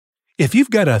If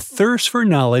you've got a thirst for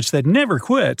knowledge that never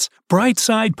quits,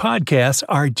 Brightside Podcasts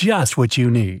are just what you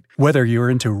need. Whether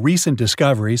you're into recent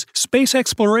discoveries, space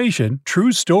exploration,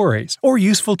 true stories, or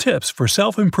useful tips for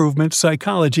self-improvement,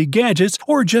 psychology, gadgets,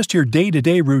 or just your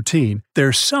day-to-day routine,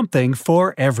 there's something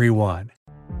for everyone.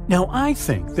 Now, I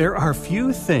think there are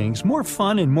few things more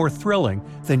fun and more thrilling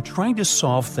than trying to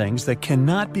solve things that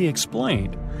cannot be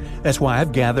explained. That's why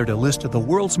I've gathered a list of the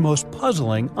world's most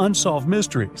puzzling, unsolved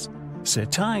mysteries.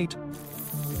 Sit tight.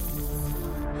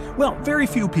 Well, very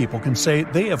few people can say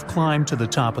they have climbed to the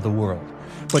top of the world,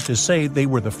 but to say they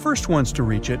were the first ones to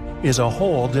reach it is a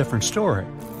whole different story.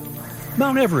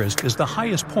 Mount Everest is the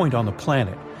highest point on the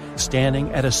planet,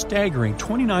 standing at a staggering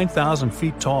 29,000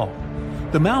 feet tall.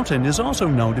 The mountain is also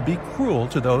known to be cruel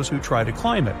to those who try to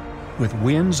climb it, with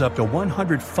winds up to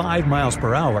 105 miles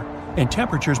per hour and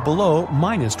temperatures below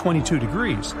minus 22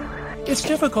 degrees. It's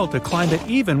difficult to climb it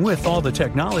even with all the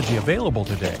technology available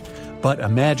today, but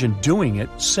imagine doing it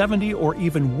 70 or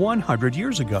even 100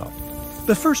 years ago.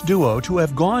 The first duo to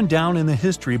have gone down in the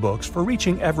history books for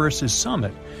reaching Everest's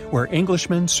summit were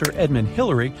Englishman Sir Edmund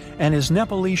Hillary and his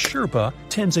Nepalese Sherpa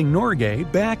Tenzing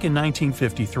Norgay back in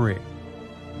 1953.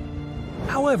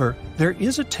 However, there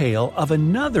is a tale of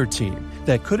another team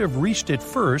that could have reached it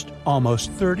first almost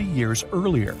 30 years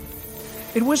earlier.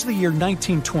 It was the year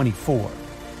 1924.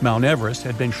 Mount Everest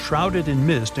had been shrouded in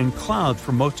mist and clouds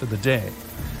for most of the day,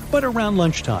 but around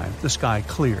lunchtime the sky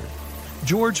cleared.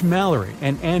 George Mallory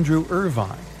and Andrew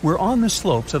Irvine were on the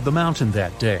slopes of the mountain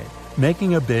that day,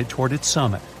 making a bid toward its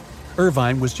summit.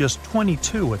 Irvine was just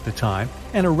 22 at the time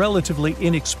and a relatively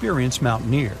inexperienced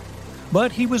mountaineer,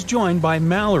 but he was joined by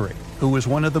Mallory, who was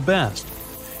one of the best.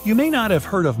 You may not have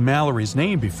heard of Mallory's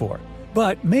name before,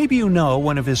 but maybe you know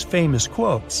one of his famous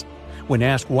quotes. When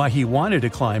asked why he wanted to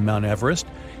climb Mount Everest,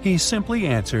 he simply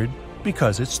answered,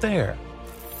 "Because it's there."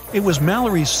 It was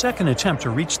Mallory's second attempt to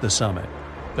reach the summit.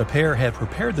 The pair had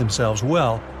prepared themselves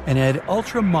well and had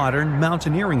ultra-modern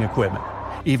mountaineering equipment,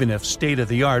 even if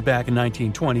state-of-the-art back in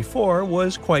 1924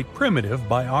 was quite primitive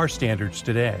by our standards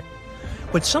today.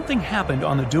 But something happened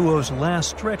on the duo's last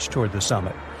stretch toward the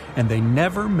summit, and they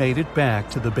never made it back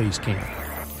to the base camp.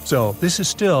 So, this is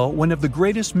still one of the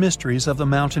greatest mysteries of the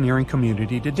mountaineering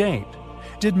community to date.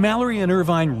 Did Mallory and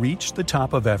Irvine reach the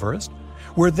top of Everest?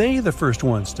 Were they the first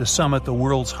ones to summit the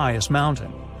world's highest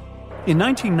mountain? In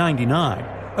 1999,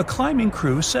 a climbing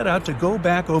crew set out to go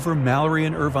back over Mallory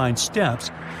and Irvine's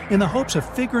steps in the hopes of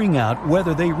figuring out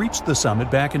whether they reached the summit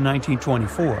back in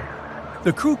 1924.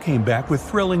 The crew came back with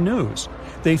thrilling news.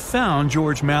 They found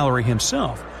George Mallory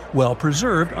himself, well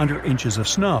preserved under inches of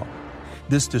snow.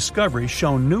 This discovery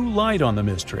shone new light on the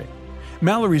mystery.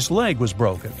 Mallory's leg was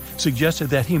broken, suggested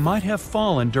that he might have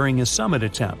fallen during his summit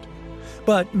attempt.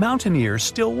 But mountaineers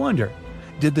still wonder,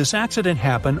 did this accident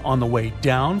happen on the way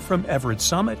down from Everest's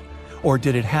summit, or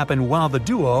did it happen while the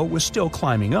duo was still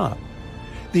climbing up?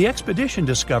 The expedition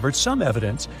discovered some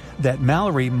evidence that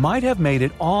Mallory might have made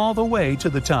it all the way to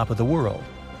the top of the world.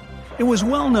 It was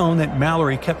well known that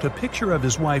Mallory kept a picture of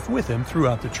his wife with him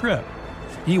throughout the trip.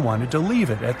 He wanted to leave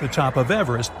it at the top of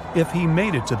Everest if he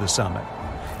made it to the summit.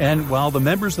 And while the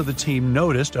members of the team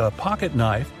noticed a pocket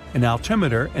knife, an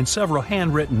altimeter, and several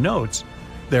handwritten notes,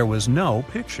 there was no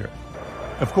picture.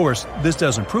 Of course, this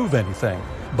doesn't prove anything,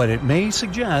 but it may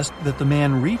suggest that the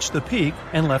man reached the peak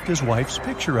and left his wife's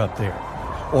picture up there.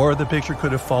 Or the picture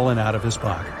could have fallen out of his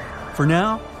pocket. For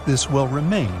now, this will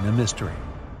remain a mystery.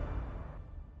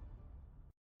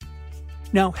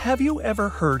 Now, have you ever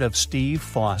heard of Steve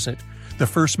Fossett, the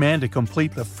first man to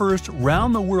complete the first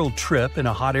round-the-world trip in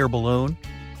a hot air balloon?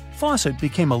 Fossett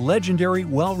became a legendary,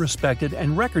 well-respected,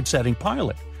 and record-setting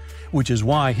pilot, which is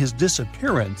why his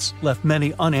disappearance left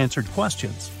many unanswered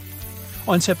questions.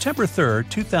 On September 3,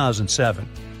 2007,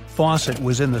 Fossett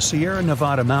was in the Sierra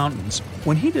Nevada mountains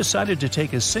when he decided to take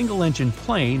his single-engine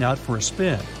plane out for a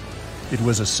spin. It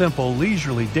was a simple,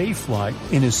 leisurely day flight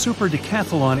in his Super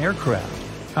Decathlon aircraft.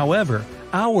 However,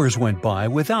 hours went by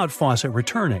without Fossett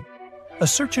returning. A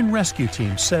search and rescue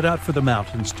team set out for the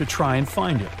mountains to try and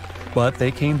find him, but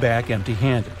they came back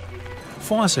empty-handed.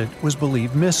 Fossett was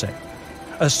believed missing.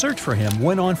 A search for him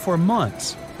went on for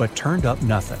months, but turned up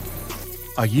nothing.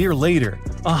 A year later,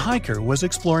 a hiker was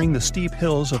exploring the steep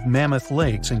hills of Mammoth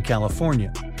Lakes in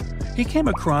California. He came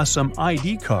across some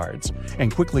ID cards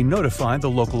and quickly notified the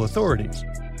local authorities.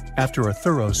 After a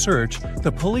thorough search,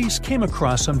 the police came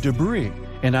across some debris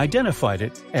and identified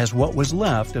it as what was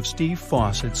left of Steve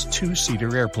Fossett's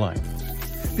two-seater airplane.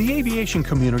 The aviation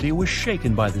community was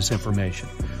shaken by this information,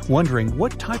 wondering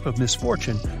what type of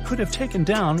misfortune could have taken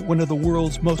down one of the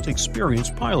world's most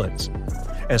experienced pilots.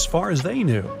 As far as they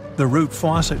knew, the route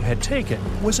Fossett had taken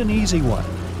was an easy one.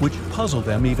 which puzzled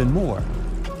them even more.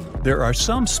 There are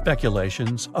some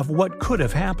speculations of what could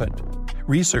have happened.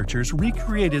 Researchers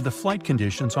recreated the flight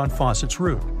conditions on Fawcett's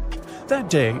route. That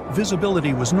day,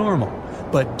 visibility was normal,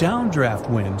 but downdraft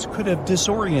winds could have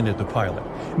disoriented the pilot,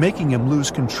 making him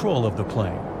lose control of the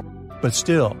plane. But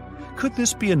still, could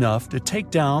this be enough to take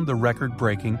down the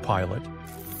record-breaking pilot?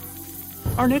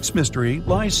 Our next mystery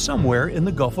lies somewhere in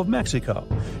the Gulf of Mexico,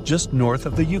 just north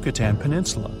of the Yucatan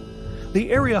Peninsula.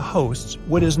 The area hosts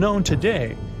what is known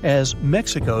today as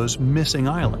Mexico's Missing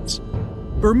Islands.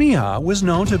 Bermeja was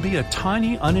known to be a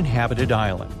tiny uninhabited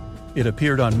island. It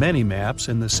appeared on many maps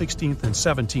in the 16th and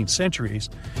 17th centuries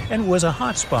and was a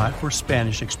hotspot for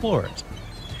Spanish explorers.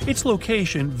 Its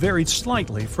location varied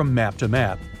slightly from map to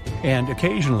map, and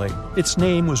occasionally its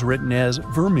name was written as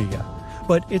Vermilla,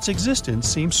 but its existence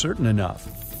seems certain enough.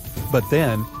 But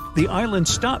then, the island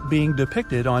stopped being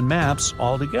depicted on maps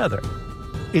altogether.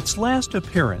 Its last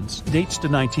appearance dates to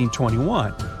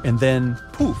 1921, and then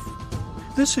poof.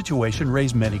 This situation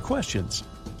raised many questions.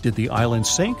 Did the island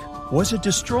sink? Was it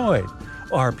destroyed?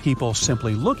 Are people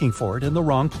simply looking for it in the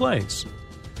wrong place?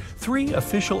 3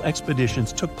 official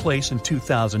expeditions took place in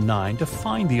 2009 to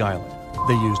find the island.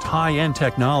 They used high-end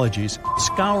technologies,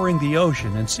 scouring the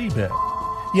ocean and seabed.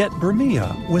 Yet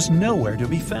Bermeja was nowhere to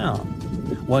be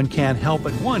found. One can't help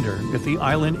but wonder if the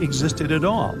island existed at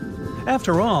all.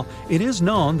 After all, it is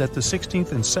known that the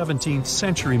 16th and 17th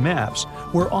century maps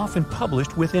were often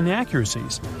published with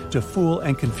inaccuracies to fool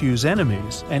and confuse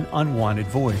enemies and unwanted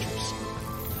voyagers.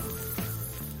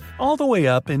 All the way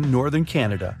up in northern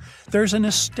Canada, there's an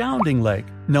astounding lake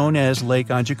known as Lake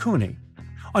Anjikuni.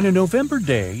 On a November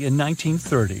day in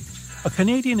 1930, a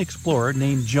Canadian explorer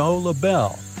named Joe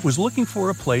Lebel was looking for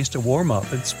a place to warm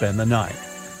up and spend the night.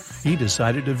 He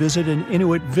decided to visit an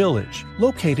Inuit village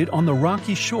located on the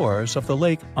rocky shores of the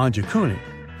Lake Anjikuni.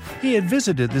 He had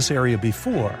visited this area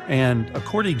before, and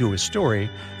according to his story,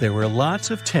 there were lots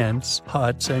of tents,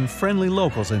 huts, and friendly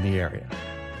locals in the area.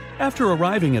 After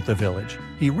arriving at the village,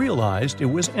 he realized it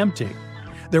was empty.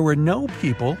 There were no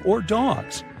people or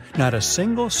dogs, not a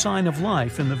single sign of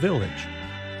life in the village.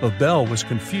 Lebel was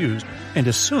confused and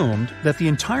assumed that the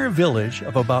entire village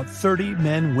of about 30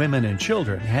 men, women, and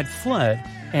children had fled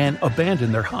and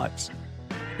abandoned their huts.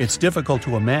 It's difficult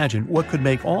to imagine what could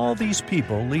make all these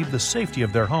people leave the safety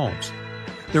of their homes.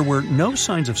 There were no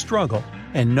signs of struggle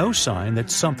and no sign that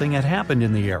something had happened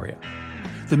in the area.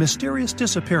 The mysterious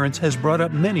disappearance has brought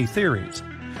up many theories,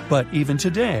 but even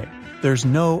today, there's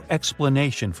no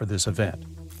explanation for this event.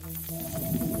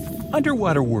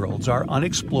 Underwater worlds are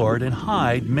unexplored and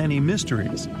hide many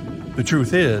mysteries. The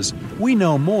truth is, we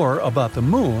know more about the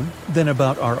moon than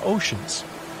about our oceans.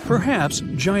 Perhaps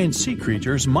giant sea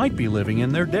creatures might be living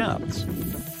in their depths.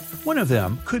 One of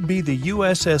them could be the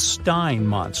USS Stein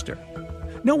monster.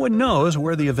 No one knows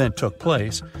where the event took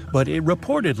place, but it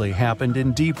reportedly happened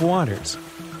in deep waters.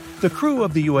 The crew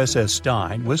of the USS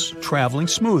Stein was traveling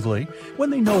smoothly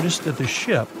when they noticed that the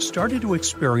ship started to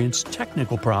experience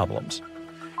technical problems.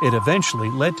 It eventually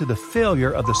led to the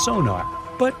failure of the sonar,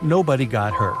 but nobody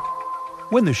got hurt.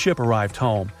 When the ship arrived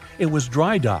home, it was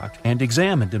dry docked and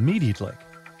examined immediately.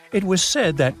 It was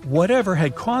said that whatever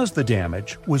had caused the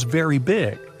damage was very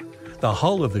big. The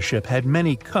hull of the ship had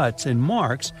many cuts and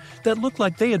marks that looked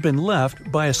like they had been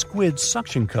left by a squid's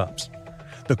suction cups.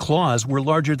 The claws were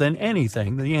larger than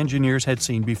anything the engineers had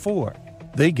seen before.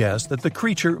 They guessed that the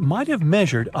creature might have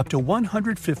measured up to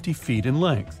 150 feet in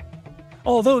length.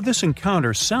 Although this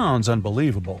encounter sounds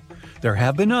unbelievable, there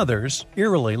have been others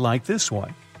eerily like this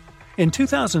one. In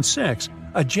 2006,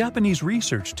 a Japanese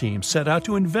research team set out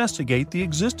to investigate the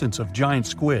existence of giant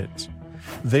squids.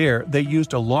 There, they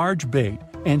used a large bait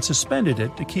and suspended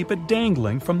it to keep it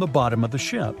dangling from the bottom of the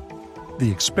ship.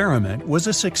 The experiment was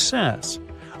a success.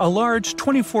 A large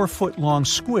 24-foot-long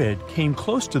squid came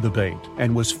close to the bait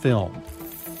and was filmed.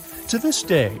 To this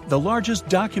day, the largest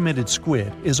documented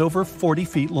squid is over 40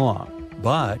 feet long.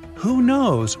 But who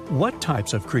knows what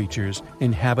types of creatures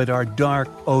inhabit our dark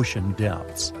ocean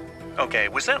depths? Okay,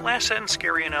 was that last sentence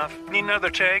scary enough? Need another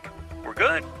take? We're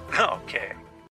good? Okay.